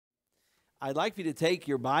I'd like for you to take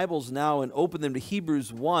your Bibles now and open them to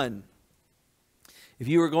Hebrews 1. If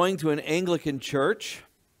you were going to an Anglican church,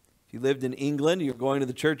 if you lived in England, you're going to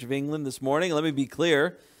the Church of England this morning, let me be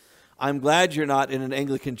clear. I'm glad you're not in an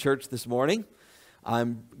Anglican church this morning.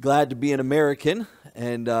 I'm glad to be an American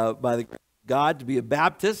and by the grace of God to be a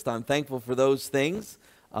Baptist. I'm thankful for those things.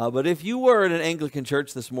 But if you were in an Anglican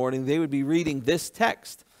church this morning, they would be reading this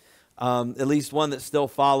text, at least one that still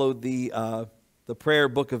followed the prayer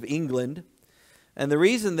book of England. And the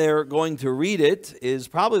reason they're going to read it is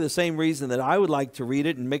probably the same reason that I would like to read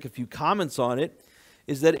it and make a few comments on it,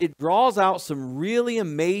 is that it draws out some really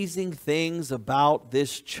amazing things about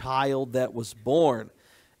this child that was born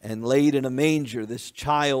and laid in a manger, this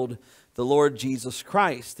child, the Lord Jesus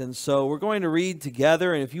Christ. And so we're going to read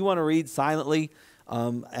together, and if you want to read silently,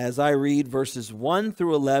 as I read verses 1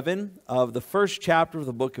 through 11 of the first chapter of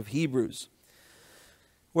the book of Hebrews,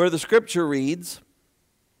 where the scripture reads,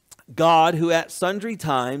 God, who at sundry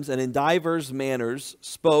times and in divers manners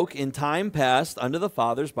spoke in time past unto the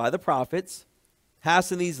fathers by the prophets, hath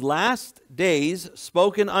in these last days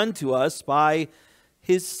spoken unto us by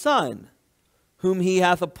his Son, whom he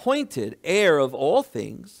hath appointed heir of all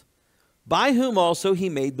things, by whom also he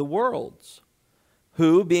made the worlds,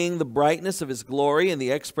 who, being the brightness of his glory and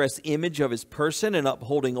the express image of his person, and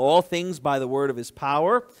upholding all things by the word of his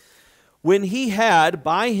power, when he had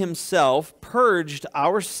by himself purged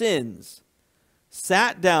our sins,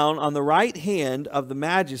 sat down on the right hand of the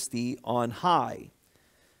majesty on high,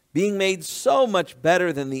 being made so much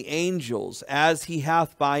better than the angels, as he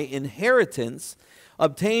hath by inheritance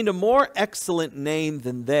obtained a more excellent name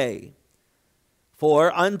than they.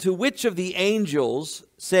 For unto which of the angels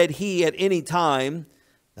said he at any time,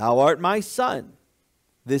 Thou art my son,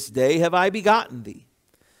 this day have I begotten thee?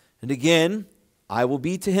 And again, I will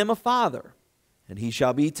be to him a father, and he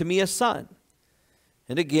shall be to me a son.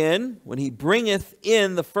 And again, when he bringeth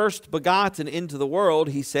in the firstbegotten into the world,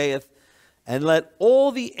 he saith, And let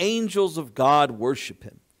all the angels of God worship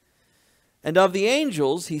him. And of the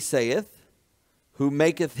angels he saith, Who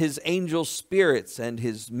maketh his angels spirits, and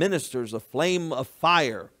his ministers a flame of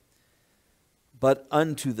fire. But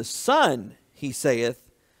unto the Son he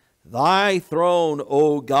saith, Thy throne,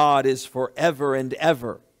 O God, is forever and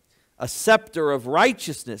ever. A scepter of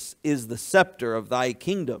righteousness is the scepter of thy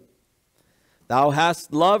kingdom. Thou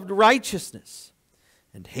hast loved righteousness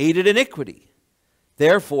and hated iniquity.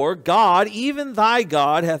 Therefore God, even thy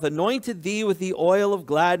God, hath anointed thee with the oil of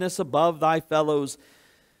gladness above thy fellows.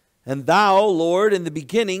 And thou, Lord, in the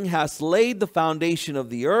beginning hast laid the foundation of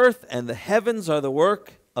the earth, and the heavens are the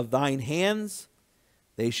work of thine hands.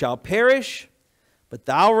 They shall perish, but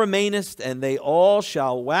thou remainest, and they all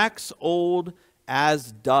shall wax old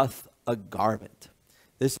as doth a garment.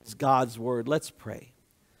 This is God's word. Let's pray.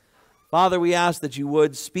 Father, we ask that you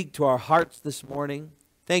would speak to our hearts this morning.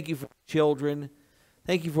 Thank you for the children.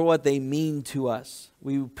 Thank you for what they mean to us.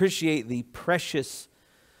 We appreciate the precious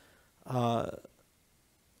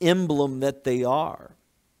emblem that they are.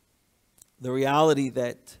 The reality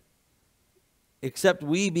that except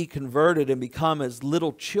we be converted and become as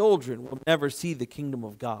little children, we'll never see the kingdom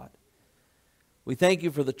of God. We thank you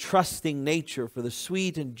for the trusting nature, for the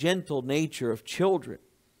sweet and gentle nature of children.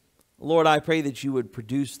 Lord, I pray that you would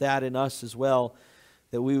produce that in us as well,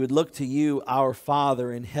 that we would look to you, our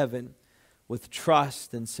Father in heaven, with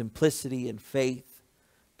trust and simplicity and faith.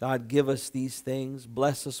 God, give us these things.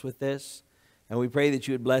 Bless us with this. And we pray that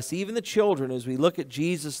you would bless even the children as we look at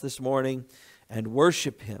Jesus this morning and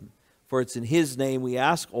worship him. For it's in his name we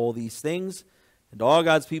ask all these things. And all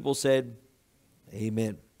God's people said,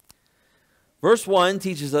 Amen. Verse 1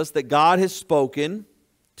 teaches us that God has spoken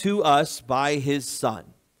to us by his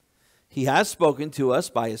Son. He has spoken to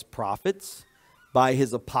us by his prophets, by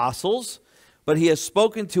his apostles, but he has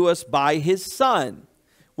spoken to us by his Son.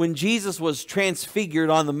 When Jesus was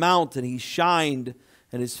transfigured on the mountain, he shined,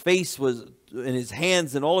 and his face was, and his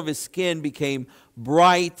hands and all of his skin became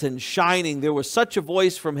bright and shining. There was such a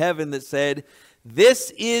voice from heaven that said,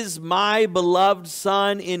 This is my beloved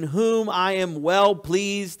Son, in whom I am well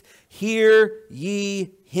pleased. Hear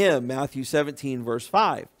ye him. Matthew 17, verse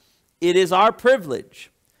 5. It is our privilege.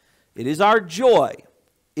 It is our joy.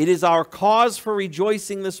 It is our cause for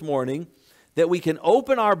rejoicing this morning that we can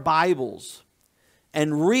open our Bibles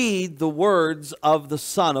and read the words of the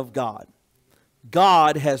Son of God.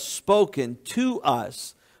 God has spoken to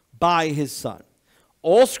us by his Son.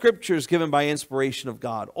 All Scripture is given by inspiration of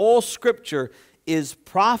God. All Scripture is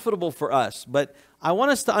profitable for us. But I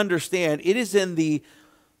want us to understand it is in the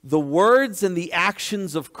words and the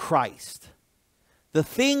actions of Christ, the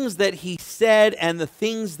things that he said and the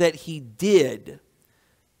things that he did,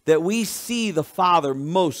 that we see the Father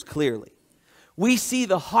most clearly. We see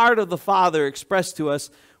the heart of the Father expressed to us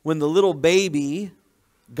when the little baby,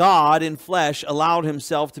 God in flesh, allowed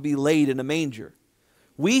himself to be laid in a manger.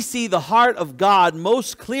 We see the heart of God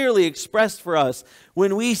most clearly expressed for us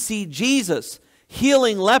when we see Jesus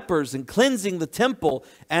healing lepers and cleansing the temple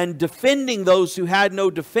and defending those who had no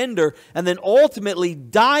defender, and then ultimately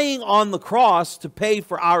dying on the cross to pay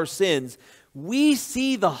for our sins. We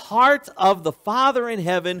see the heart of the Father in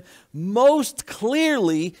heaven most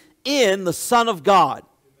clearly in the Son of God.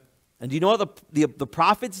 And do you know what the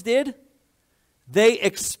prophets did? They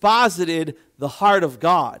exposited the heart of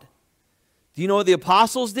God. Do you know what the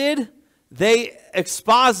apostles did? They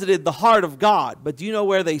exposited the heart of God. But do you know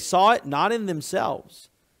where they saw it? Not in themselves,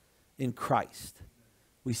 in Christ.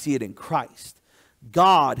 We see it in Christ.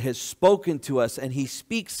 God has spoken to us, and he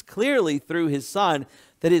speaks clearly through his Son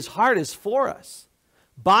that his heart is for us.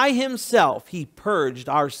 By himself, he purged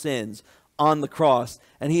our sins on the cross,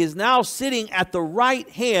 and he is now sitting at the right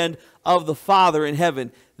hand of the Father in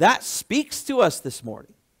heaven. That speaks to us this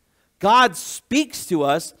morning. God speaks to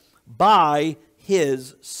us by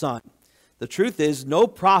his Son. The truth is, no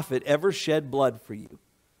prophet ever shed blood for you.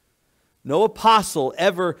 No apostle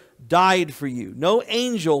ever died for you. No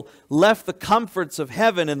angel left the comforts of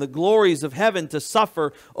heaven and the glories of heaven to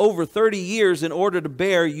suffer over 30 years in order to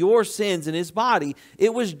bear your sins in his body.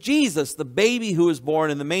 It was Jesus, the baby who was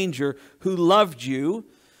born in the manger, who loved you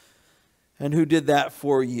and who did that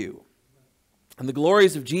for you. And the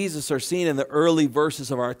glories of Jesus are seen in the early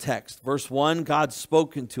verses of our text. Verse 1, God's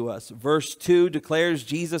spoken to us. Verse 2 declares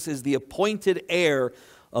Jesus is the appointed heir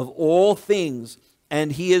of all things,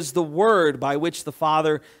 and he is the Word by which the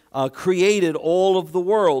Father created all of the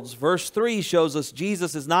worlds. Verse 3 shows us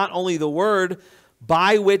Jesus is not only the Word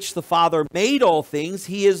by which the Father made all things,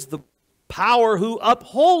 he is the power who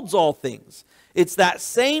upholds all things. It's that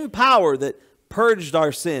same power that purged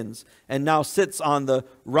our sins and now sits on the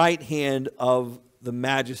right hand of the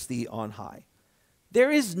Majesty on high. There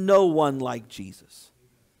is no one like Jesus.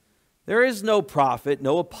 There is no prophet,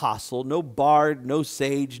 no apostle, no bard, no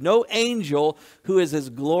sage, no angel who is as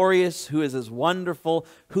glorious, who is as wonderful,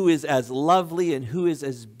 who is as lovely, and who is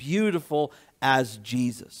as beautiful as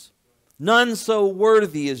Jesus. None so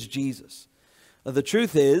worthy as Jesus. The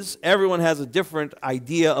truth is, everyone has a different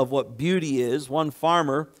idea of what beauty is. One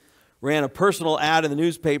farmer ran a personal ad in the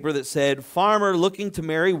newspaper that said, "Farmer looking to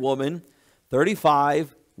marry woman,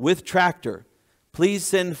 35, with tractor. Please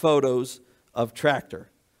send photos of tractor."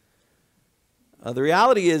 The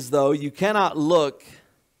reality is, though, you cannot look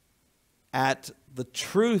at the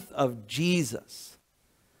truth of Jesus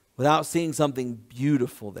without seeing something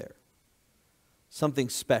beautiful there, something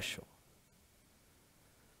special.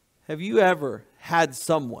 Have you ever had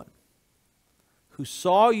someone who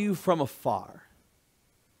saw you from afar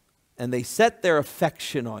and they set their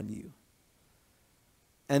affection on you,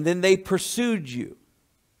 and then they pursued you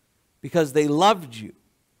because they loved you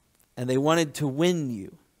and they wanted to win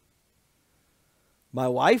you? My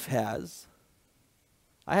wife has.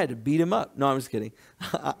 I had to beat him up. No, I'm just kidding.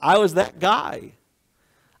 I was that guy.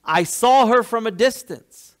 I saw her from a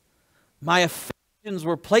distance. My affections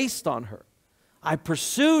were placed on her. I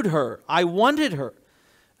pursued her. I wanted her.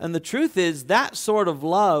 And the truth is, that sort of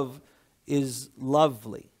love is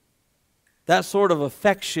lovely. That sort of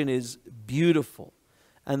affection is beautiful.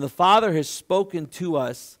 And the Father has spoken to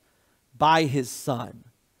us by his Son,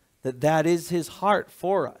 that is his heart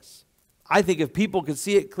for us. I think if people could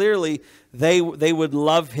see it clearly, they would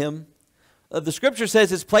love him. The scripture says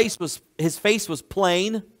his face was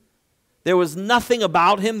plain. There was nothing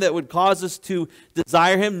about him that would cause us to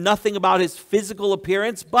desire him, nothing about his physical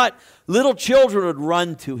appearance, but little children would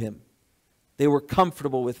run to him. They were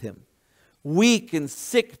comfortable with him. Weak and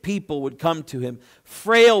sick people would come to him.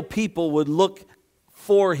 Frail people would look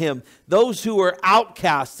for him. Those who were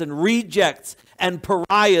outcasts and rejects and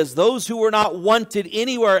pariahs, those who were not wanted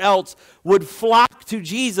anywhere else, would flock to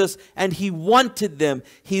Jesus, and he wanted them.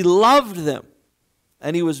 He loved them,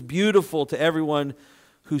 and he was beautiful to everyone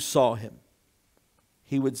who saw him.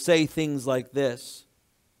 He would say things like this.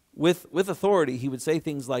 With authority, he would say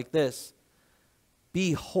things like this: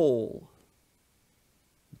 "Be whole."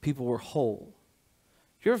 People were whole.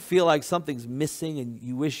 Do you ever feel like something's missing and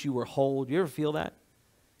you wish you were whole? Do you ever feel that?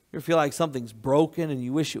 You ever feel like something's broken and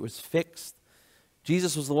you wish it was fixed?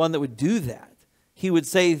 Jesus was the one that would do that. He would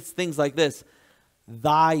say things like this: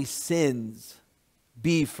 "Thy sins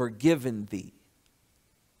be forgiven thee."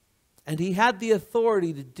 And he had the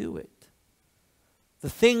authority to do it. The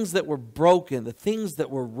things that were broken, the things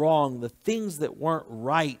that were wrong, the things that weren't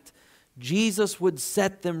right, Jesus would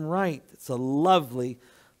set them right. It's a lovely,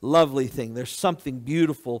 lovely thing. There's something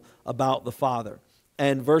beautiful about the Father.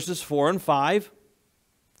 and verses 4 and 5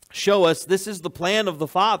 show us this is the plan of the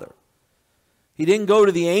Father. He didn't go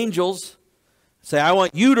to the angels and say, I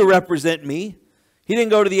want you to represent me. He didn't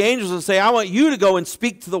go to the angels and say, I want you to go and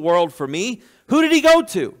speak to the world for me. Who did he go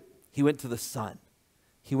to? He went to the Son.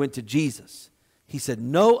 He went to Jesus. He said,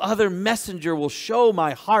 no other messenger will show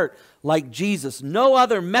my heart like Jesus. No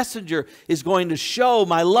other messenger is going to show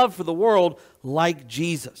my love for the world like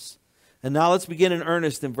Jesus. And now let's begin in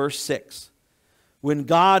earnest in verse 6. When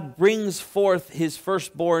God brings forth his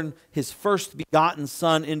firstborn, his first begotten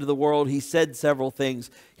Son into the world, he said several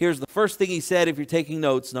things. Here's the first thing he said if you're taking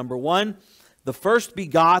notes. Number 1, the first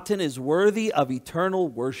begotten is worthy of eternal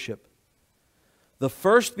worship. The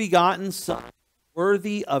first begotten Son is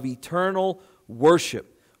worthy of eternal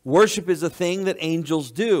worship. Worship is a thing that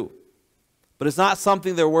angels do, but it's not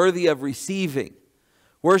something they're worthy of receiving.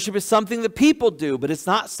 Worship is something that people do, but it's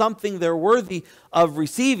not something they're worthy of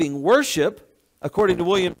receiving. Worship, according to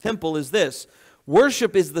William Temple, is this.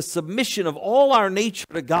 Worship is the submission of all our nature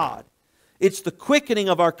to God. It's the quickening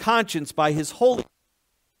of our conscience by his holy,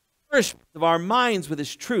 nourishment of our minds with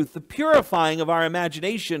his truth, the purifying of our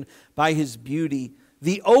imagination by his beauty,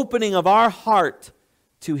 the opening of our heart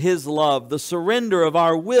to his love, the surrender of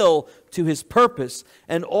our will to his purpose,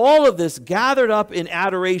 and all of this gathered up in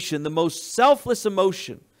adoration, the most selfless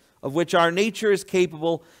emotion of which our nature is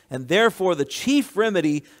capable, and therefore the chief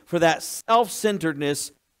remedy for that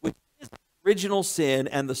self-centeredness which is the original sin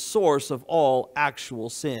and the source of all actual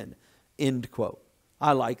sin. End quote.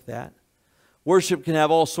 I like that. Worship can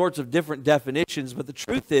have all sorts of different definitions, but the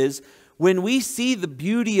truth is, when we see the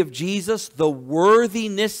beauty of Jesus, the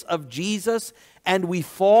worthiness of Jesus, and we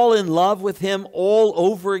fall in love with him all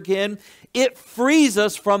over again, it frees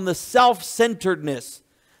us from the self-centeredness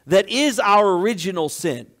that is our original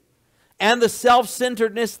sin, and the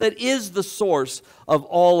self-centeredness that is the source of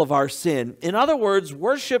all of our sin. In other words,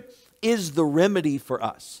 worship is the remedy for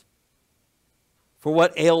us, for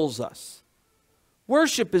what ails us.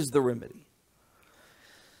 Worship is the remedy.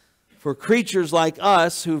 For creatures like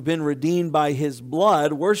us who've been redeemed by his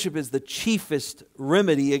blood, worship is the chiefest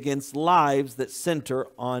remedy against lives that center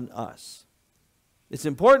on us. It's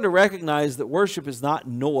important to recognize that worship is not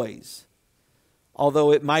noise,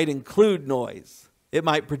 although it might include noise. It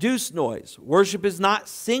might produce noise. Worship is not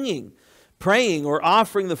singing, praying, or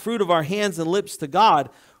offering the fruit of our hands and lips to God.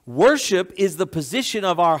 Worship is the position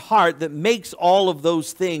of our heart that makes all of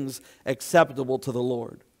those things acceptable to the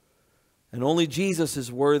Lord. And only Jesus is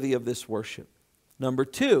worthy of this worship. Number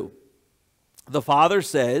 2, the Father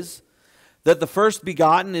says that the first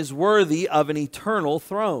begotten is worthy of an eternal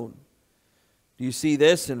throne. Do you see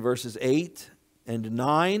this in verses 8 and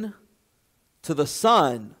 9? To the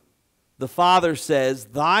Son, the Father says,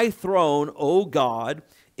 thy throne, O God,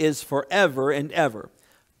 is forever and ever.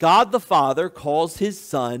 God the Father calls his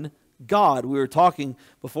Son God. We were talking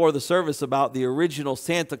before the service about the original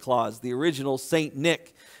Santa Claus, the original Saint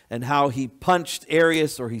Nick, and how he punched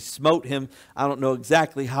Arius, or he smote him. I don't know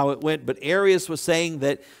exactly how it went, but Arius was saying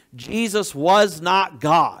that Jesus was not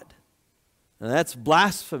God. And that's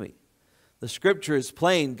blasphemy. The scripture is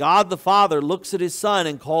plain. God the Father looks at his Son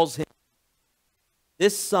and calls him.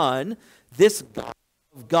 This Son, this God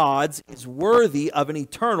of gods, is worthy of an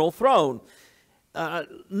eternal throne.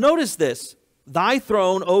 Notice this. Thy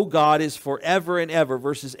throne, O God, is forever and ever,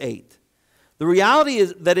 verses 8. The reality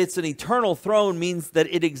is that it's an eternal throne means that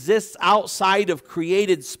it exists outside of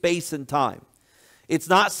created space and time. It's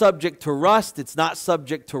not subject to rust. It's not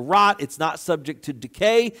subject to rot. It's not subject to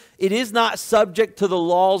decay. It is not subject to the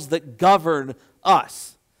laws that govern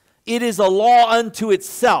us. It is a law unto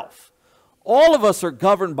itself. All of us are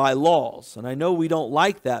governed by laws, and I know we don't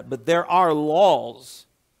like that, but there are laws.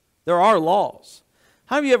 There are laws.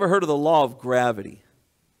 Have you ever heard of the law of gravity?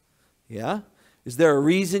 Yeah? Is there a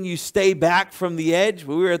reason you stay back from the edge?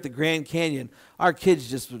 When we were at the Grand Canyon, our kids,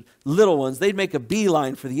 just little ones, they'd make a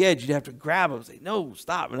beeline for the edge. You'd have to grab them and say, no,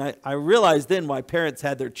 stop. And I realized then why parents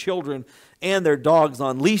had their children and their dogs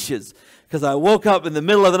on leashes. Because I woke up in the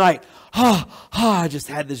middle of the night, I just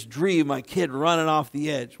had this dream, my kid running off the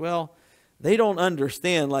edge. Well, they don't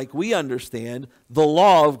understand, like we understand, the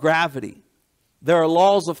law of gravity. There are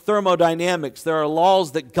laws of thermodynamics. There are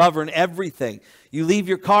laws that govern everything. You leave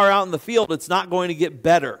your car out in the field, it's not going to get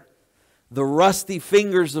better. The rusty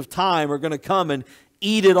fingers of time are going to come and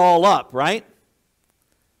eat it all up, right?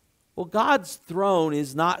 Well, God's throne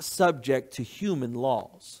is not subject to human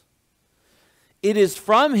laws. It is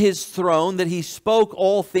from his throne that he spoke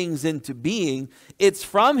all things into being. It's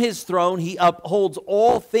from his throne he upholds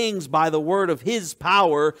all things by the word of his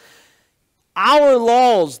power. Our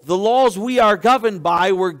laws, the laws we are governed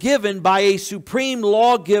by, were given by a supreme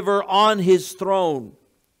lawgiver on his throne,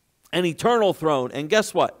 an eternal throne. And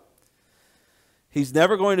guess what? He's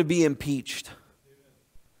never going to be impeached.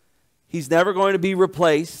 He's never going to be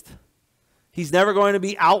replaced. He's never going to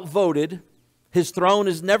be outvoted. His throne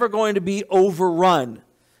is never going to be overrun.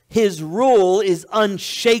 His rule is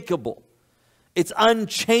unshakable. It's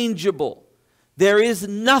unchangeable. There is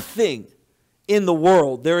nothing in the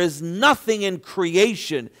world, there is nothing in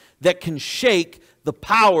creation that can shake the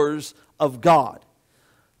powers of God.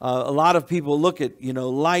 A lot of people look at,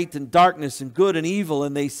 light and darkness and good and evil,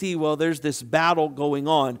 and they see, well, there's this battle going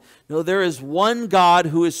on. No, there is one God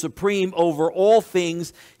who is supreme over all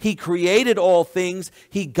things. He created all things.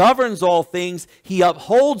 He governs all things. He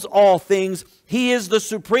upholds all things. He is the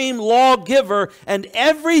supreme lawgiver, and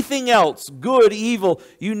everything else, good, evil,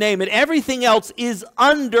 you name it, everything else is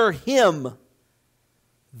under him.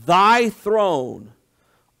 Thy throne,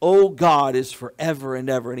 O God, is forever and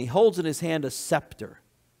ever. And he holds in his hand a scepter.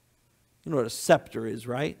 You know what a scepter is,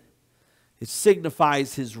 right? It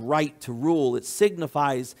signifies his right to rule. It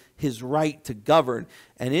signifies his right to govern.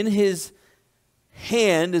 And in his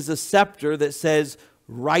hand is a scepter that says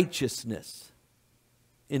righteousness.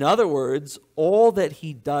 In other words, all that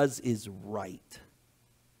he does is right.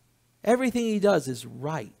 Everything he does is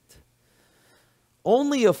right.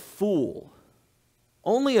 Only a fool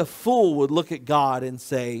would look at God and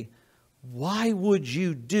say, why would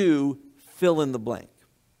you do fill in the blank?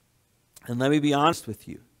 And let me be honest with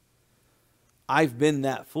you. I've been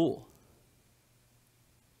that fool.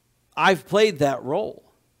 I've played that role.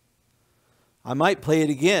 I might play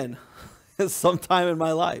it again sometime in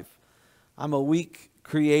my life. I'm a weak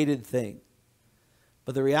created thing.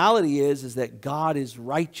 But the reality is that God is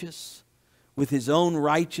righteous with his own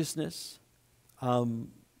righteousness.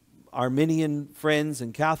 Arminian friends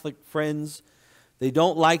and Catholic friends, they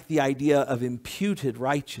don't like the idea of imputed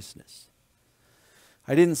righteousness.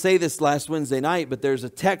 I didn't say this last Wednesday night, but there's a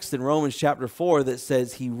text in Romans chapter 4 that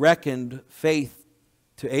says he reckoned faith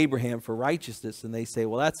to Abraham for righteousness. And they say,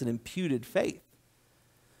 well, that's an imputed faith.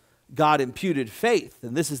 God imputed faith.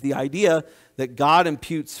 And this is the idea that God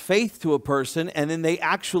imputes faith to a person, and then they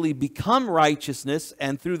actually become righteousness,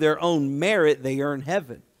 and through their own merit, they earn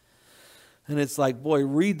heaven. And it's like, boy,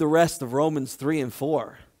 read the rest of Romans 3 and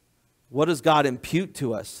 4. What does God impute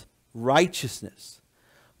to us? Righteousness.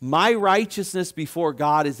 My righteousness before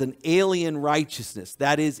God is an alien righteousness.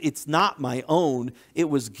 That is, it's not my own. It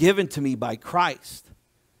was given to me by Christ.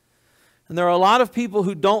 And there are a lot of people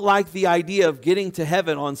who don't like the idea of getting to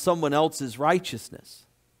heaven on someone else's righteousness.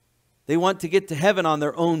 They want to get to heaven on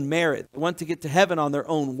their own merit. They want to get to heaven on their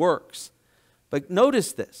own works. But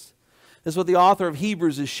notice this. This is what the author of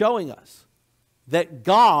Hebrews is showing us. That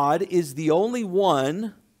God is the only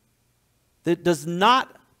one that does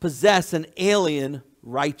not possess an alien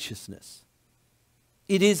righteousness.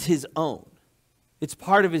 It is his own. It's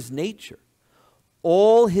part of his nature.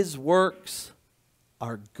 All his works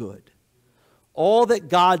are good. All that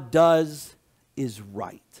God does is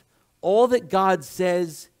right. All that God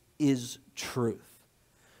says is truth.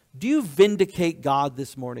 Do you vindicate God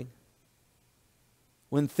this morning?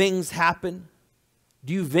 When things happen,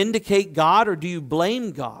 do you vindicate God or do you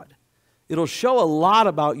blame God? It'll show a lot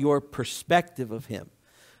about your perspective of him.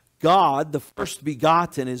 God, the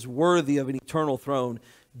firstbegotten, is worthy of an eternal throne.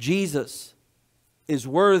 Jesus is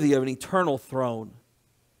worthy of an eternal throne.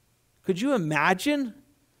 Could you imagine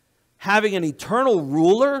having an eternal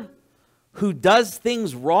ruler who does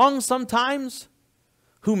things wrong sometimes,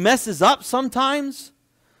 who messes up sometimes,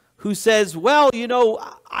 who says, well,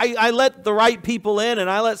 I let the right people in and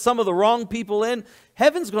I let some of the wrong people in?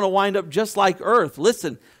 Heaven's going to wind up just like earth.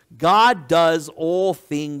 Listen, God does all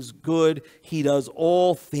things good. He does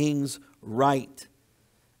all things right.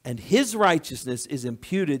 And his righteousness is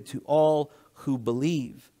imputed to all who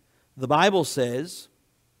believe. The Bible says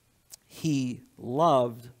he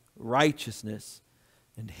loved righteousness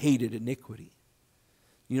and hated iniquity.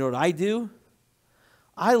 You know what I do?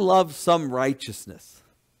 I love some righteousness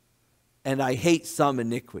and I hate some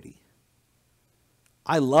iniquity.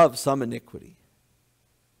 I love some iniquity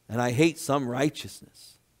and I hate some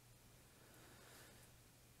righteousness.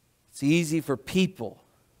 It's easy for people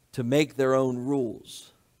to make their own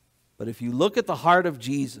rules. But if you look at the heart of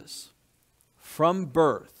Jesus, from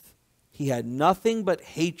birth, he had nothing but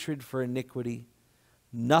hatred for iniquity,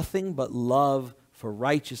 nothing but love for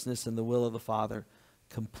righteousness and the will of the Father,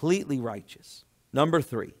 completely righteous. Number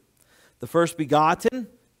 3, the firstbegotten,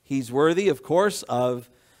 he's worthy, of course, of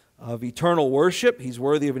eternal worship. He's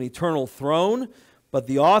worthy of an eternal throne. But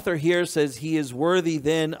the author here says he is worthy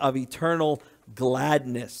then of eternal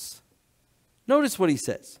gladness. Notice what he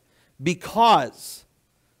says. Because,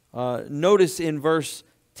 notice in verse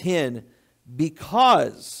 10,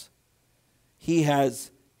 because he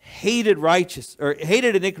has hated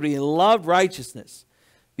iniquity and loved righteousness.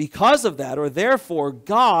 Because of that, or therefore,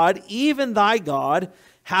 God, even thy God,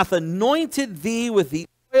 hath anointed thee with the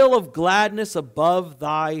oil of gladness above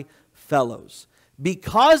thy fellows.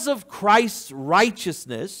 Because of Christ's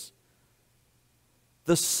righteousness,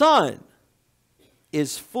 the Son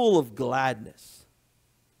is full of gladness.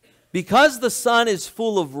 Because the Son is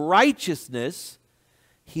full of righteousness,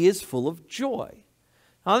 he is full of joy.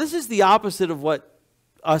 Now, this is the opposite of what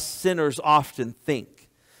us sinners often think.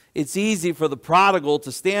 It's easy for the prodigal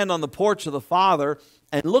to stand on the porch of the Father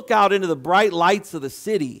and look out into the bright lights of the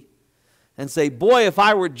city and say, boy, if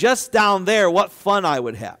I were just down there, what fun I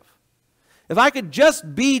would have. If I could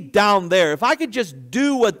just be down there, if I could just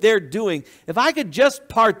do what they're doing, if I could just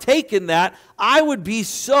partake in that, I would be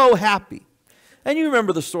so happy. And you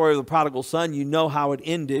remember the story of the prodigal son. You know how it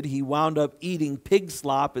ended. He wound up eating pig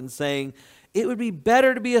slop and saying, it would be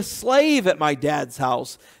better to be a slave at my dad's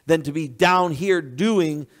house than to be down here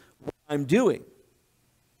doing what I'm doing.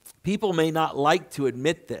 People may not like to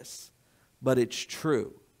admit this, but it's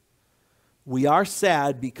true. We are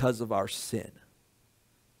sad because of our sin.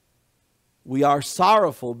 We are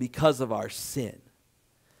sorrowful because of our sin.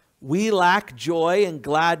 We lack joy and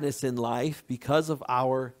gladness in life because of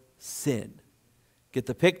our sin. Get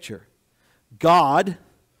the picture. God,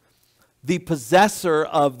 the possessor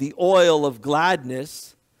of the oil of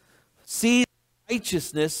gladness, sees the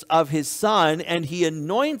righteousness of his Son, and he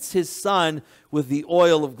anoints his Son with the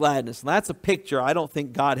oil of gladness. And that's a picture. I don't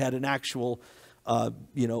think God had an actual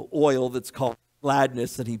oil that's called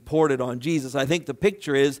gladness and he poured it on Jesus. I think the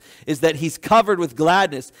picture is that he's covered with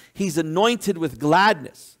gladness. He's anointed with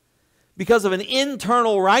gladness. Because of an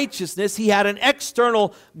internal righteousness, he had an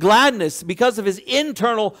external gladness. Because of his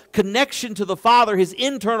internal connection to the Father, his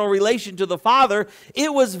internal relation to the Father,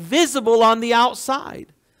 it was visible on the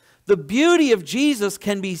outside. The beauty of Jesus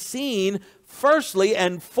can be seen firstly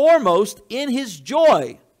and foremost in his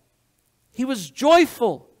joy. He was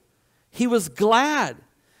joyful. He was glad.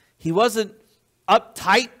 He wasn't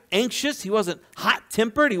uptight, anxious. He wasn't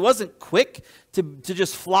hot-tempered. He wasn't quick to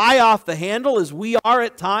just fly off the handle as we are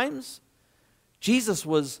at times. Jesus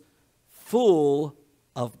was full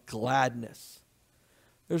of gladness.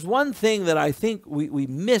 There's one thing that I think we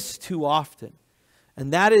miss too often,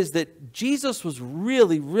 and that is that Jesus was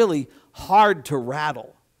really, really hard to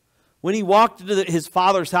rattle. When he walked into his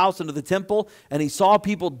Father's house, into the temple, and he saw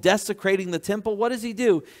people desecrating the temple, what does he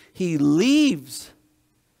do? He leaves.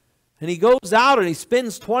 And he goes out and he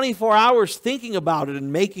spends 24 hours thinking about it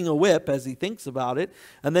and making a whip as he thinks about it.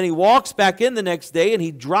 And then he walks back in the next day and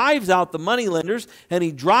he drives out the moneylenders and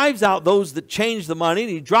he drives out those that change the money. And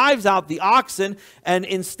he drives out the oxen. And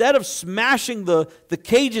instead of smashing the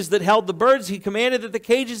cages that held the birds, he commanded that the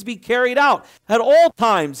cages be carried out. At all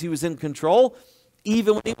times he was in control,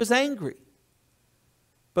 even when he was angry.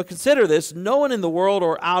 But consider this, no one in the world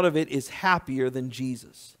or out of it is happier than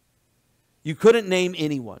Jesus. You couldn't name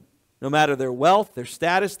anyone. No matter their wealth, their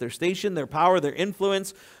status, their station, their power, their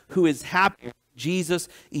influence, who is happier than Jesus.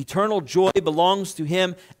 Eternal joy belongs to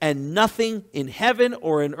him, and nothing in heaven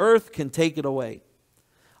or in earth can take it away.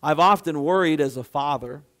 I've often worried as a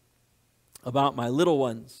father about my little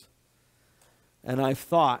ones, and I've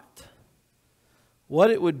thought what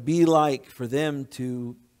it would be like for them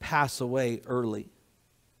to pass away early.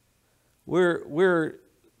 We've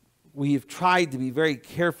tried to be very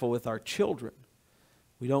careful with our children.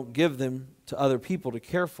 We don't give them to other people to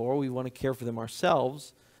care for. We want to care for them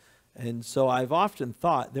ourselves. And so I've often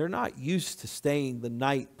thought they're not used to staying the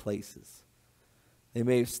night places. They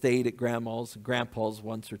may have stayed at grandma's and grandpa's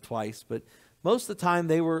once or twice, but most of the time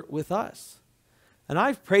they were with us. And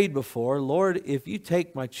I've prayed before, Lord, if you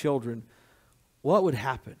take my children, what would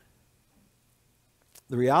happen?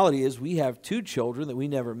 The reality is we have 2 children that we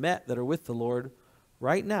never met that are with the Lord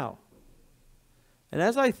right now. And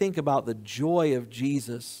as I think about the joy of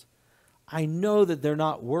Jesus, I know that they're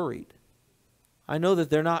not worried. I know that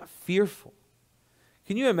they're not fearful.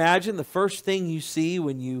 Can you imagine the first thing you see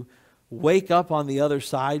when you wake up on the other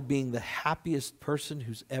side being the happiest person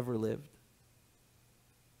who's ever lived?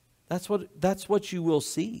 That's what you will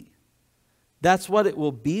see. That's what it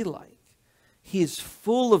will be like. He is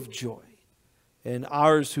full of joy. And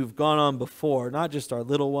ours who've gone on before, not just our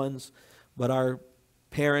little ones, but our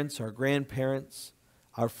parents, our grandparents,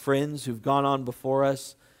 our friends who've gone on before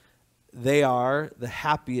us, they are the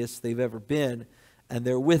happiest they've ever been, and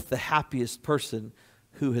they're with the happiest person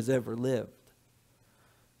who has ever lived.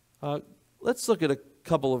 Let's look at a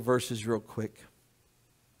couple of verses real quick.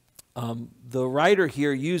 The writer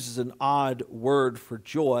here uses an odd word for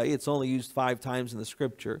joy. It's only used 5 times in the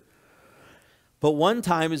scripture. But one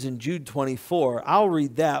time is in Jude 24. I'll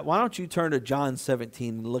read that. Why don't you turn to John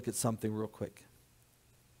 17 and look at something real quick?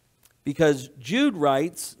 Because Jude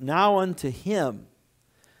writes, "Now unto him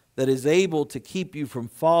that is able to keep you from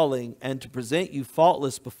falling and to present you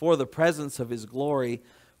faultless before the presence of his glory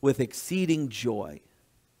with exceeding joy."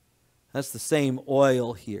 That's the same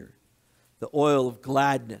oil here. The oil of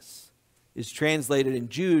gladness is translated in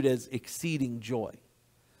Jude as exceeding joy.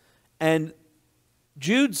 And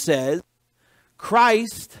Jude says,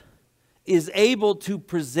 Christ is able to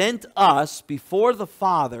present us before the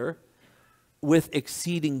Father with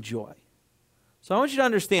exceeding joy. So I want you to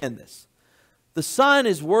understand this. The Son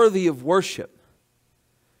is worthy of worship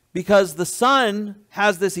because the Son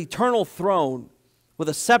has this eternal throne with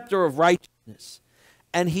a scepter of righteousness.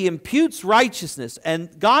 And he imputes righteousness.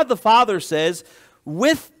 And God the Father says,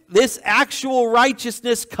 with this actual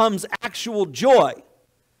righteousness comes actual joy.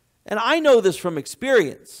 And I know this from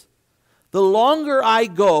experience. The longer I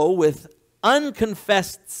go with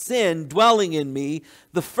unconfessed sin dwelling in me,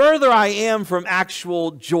 the further I am from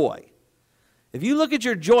actual joy. If you look at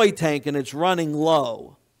your joy tank and it's running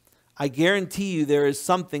low, I guarantee you there is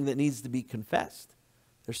something that needs to be confessed.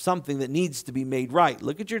 There's something that needs to be made right.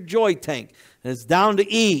 Look at your joy tank and it's down to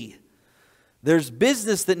E. There's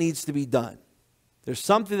business that needs to be done. There's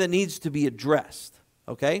something that needs to be addressed.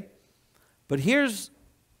 Okay? But here's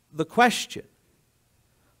the question.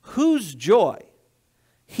 Whose joy?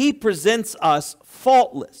 He presents us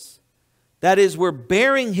faultless. That is, we're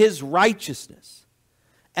bearing his righteousness.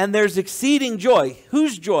 And there's exceeding joy.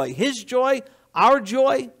 Whose joy? His joy? Our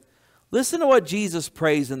joy? Listen to what Jesus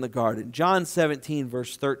prays in the garden. John 17,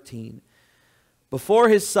 verse 13. Before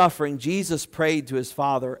his suffering, Jesus prayed to his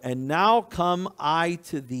Father, "And now come I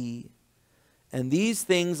to thee, and these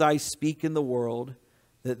things I speak in the world,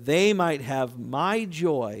 that they might have my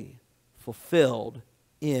joy fulfilled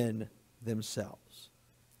in themselves."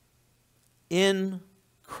 In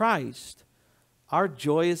Christ, our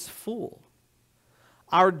joy is full.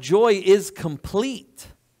 Our joy is complete.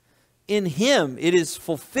 In him, it is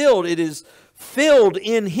fulfilled. It is filled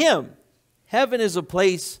in him. Heaven is a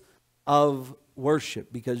place of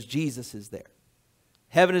worship because Jesus is there.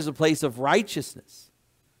 Heaven is a place of righteousness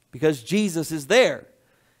because Jesus is there.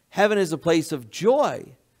 Heaven is a place of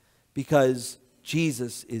joy because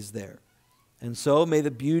Jesus is there. And so may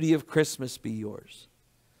the beauty of Christmas be yours.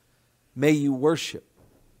 May you worship.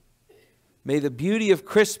 May the beauty of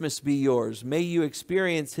Christmas be yours. May you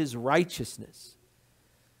experience his righteousness.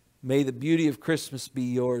 May the beauty of Christmas be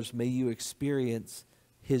yours. May you experience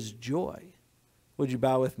his joy. Would you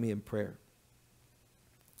bow with me in prayer?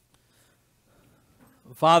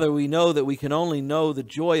 Father, we know that we can only know the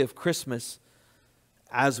joy of Christmas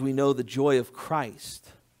as we know the joy of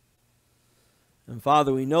Christ. And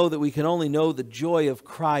Father, we know that we can only know the joy of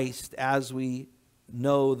Christ as we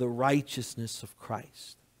know the righteousness of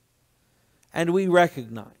Christ. And we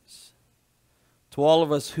recognize, to all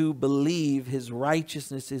of us who believe, his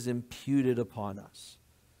righteousness is imputed upon us.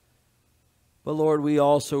 But Lord, we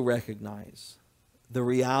also recognize the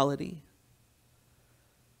reality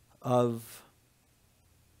of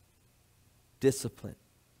discipline.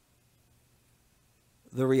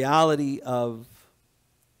 The reality of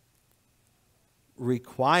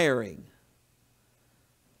requiring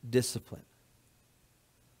discipline.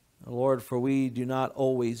 Lord, for we do not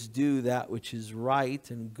always do that which is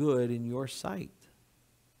right and good in your sight.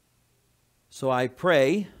 So I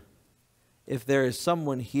pray, if there is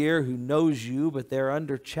someone here who knows you, but they're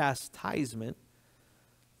under chastisement,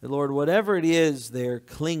 that Lord, whatever it is they're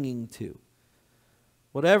clinging to,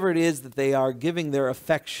 whatever it is that they are giving their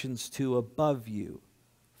affections to above you,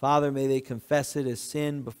 Father, may they confess it as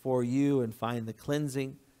sin before you and find the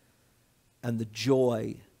cleansing and the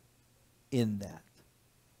joy in that.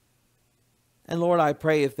 And Lord, I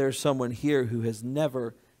pray if there's someone here who has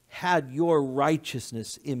never had your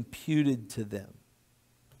righteousness imputed to them,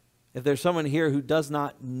 if there's someone here who does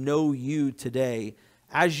not know you today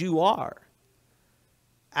as you are,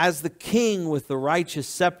 as the king with the righteous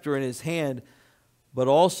scepter in his hand, but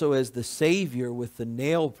also as the Savior with the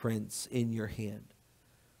nail prints in your hand,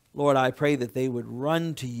 Lord, I pray that they would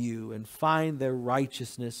run to you and find their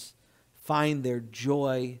righteousness, find their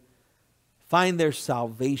joy, find their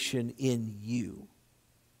salvation in you.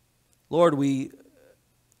 Lord, we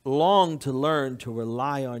long to learn to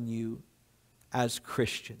rely on you as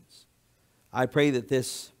Christians. I pray that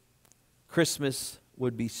this Christmas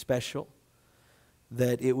would be special,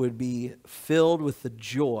 that it would be filled with the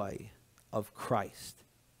joy of Christ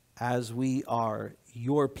as we are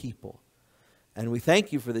your people, And we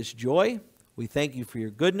thank you for this joy. We thank you for your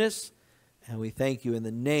goodness. And we thank you in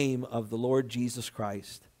the name of the Lord Jesus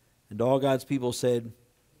Christ. And all God's people said,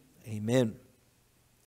 Amen.